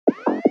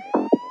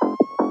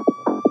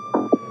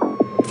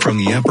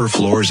From the upper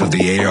floors of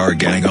the AR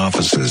gang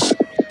offices,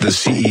 the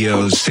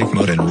CEOs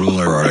Sickmode and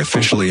Rooler are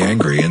officially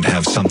angry and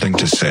have something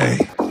to say.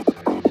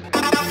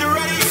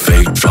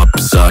 Fake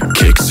drops are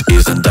kicks,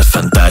 isn't that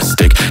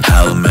fantastic?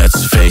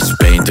 Helmets, face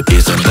paint,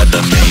 isn't that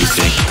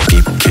amazing?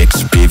 Deep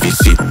kicks,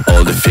 PVC,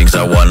 all the things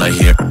I wanna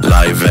hear.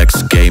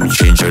 Livex, game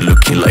changer,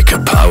 looking like a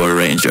Power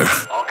Ranger.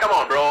 Oh, come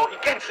on, bro, you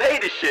can't say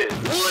this shit.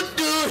 What,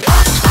 dude?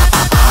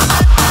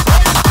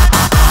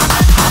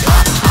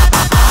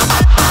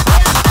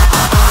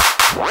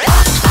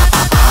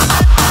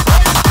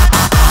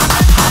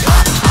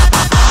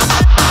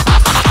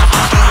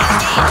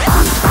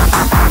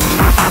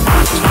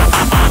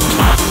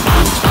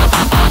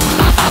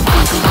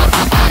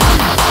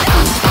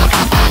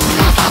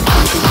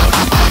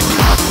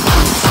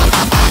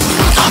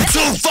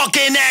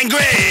 Fucking angry.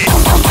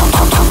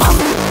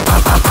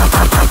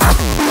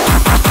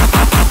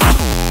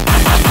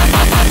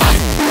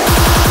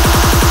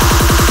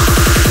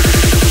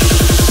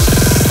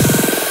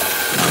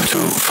 I'm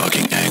too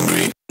fucking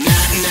angry.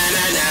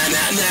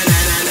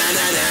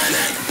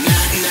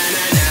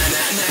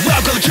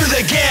 Welcome to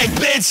the gang,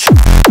 bitch.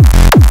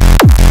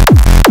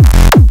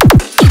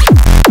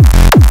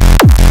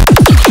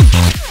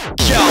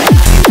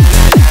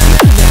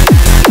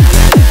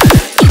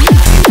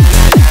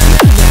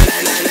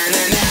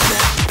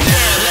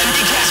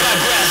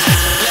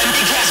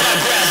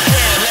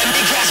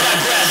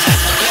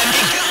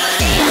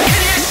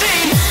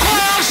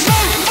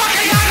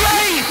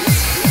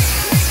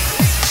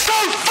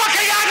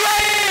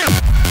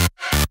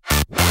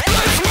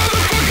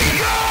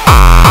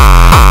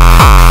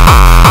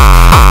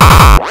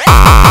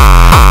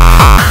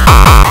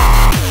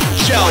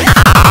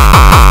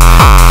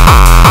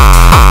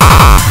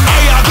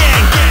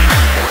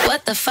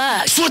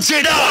 Switch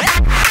it up!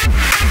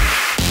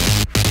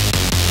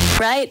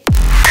 Right?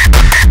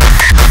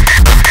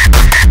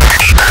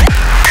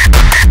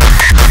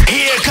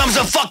 Here comes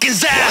a fucking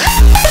ZAAG!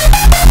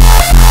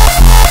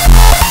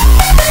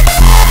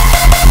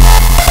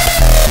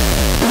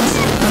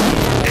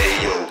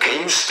 Hey yo,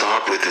 can you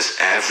stop with this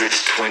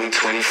average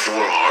 2024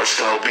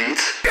 hardstyle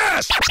beats?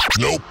 Yes!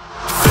 Nope.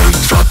 Fake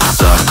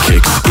drops are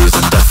kicks,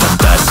 isn't that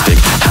fantastic?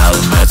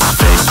 Helmets,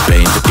 face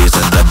paint,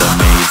 isn't that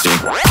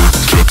amazing? Deep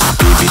kicks,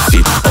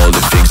 PVC, all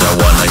the things I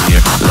wanna hear.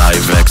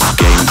 Livex,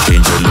 game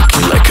changer,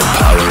 looking like a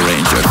Power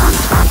Ranger.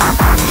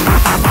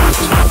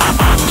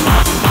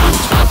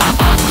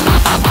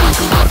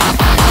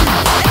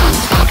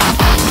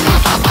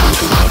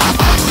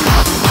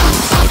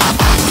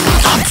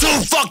 I'm too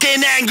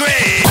fucking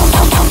angry.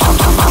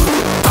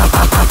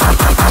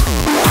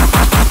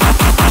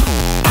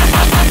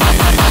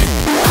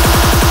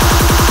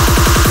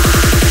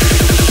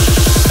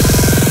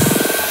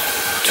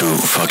 Too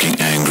fucking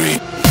angry.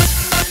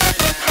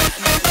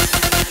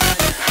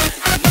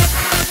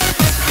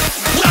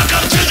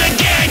 Welcome to the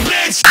gang,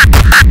 bitch!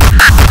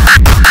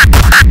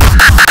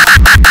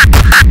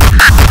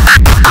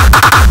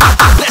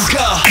 Let's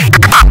go!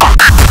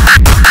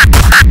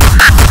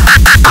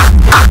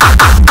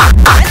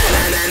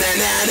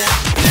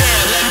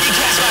 Let me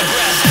catch my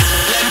breath.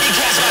 Let me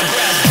catch my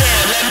breath.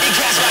 Let me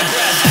catch my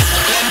breath.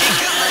 Let me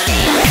go.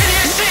 Can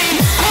you see?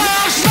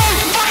 I'm so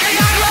fucking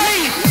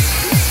angry!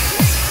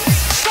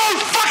 So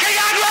fucking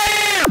angry!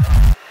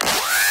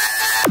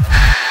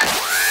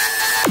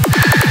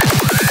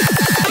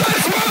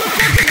 Let's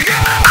motherfucking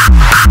go!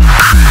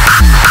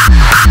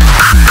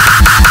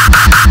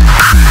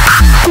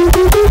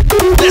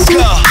 Let's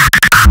go!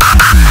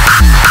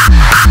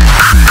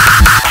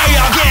 Hey,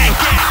 y'all gang!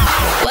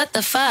 What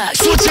the fuck?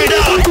 Switch it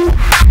up!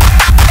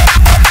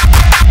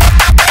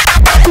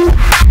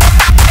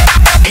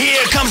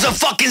 Here comes a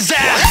fucking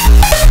ZAAG!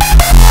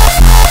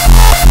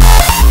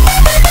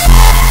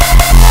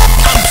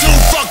 I'm too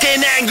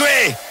fucking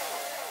angry!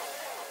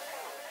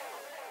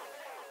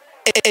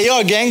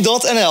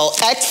 ARgang.nl,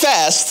 act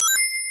fast!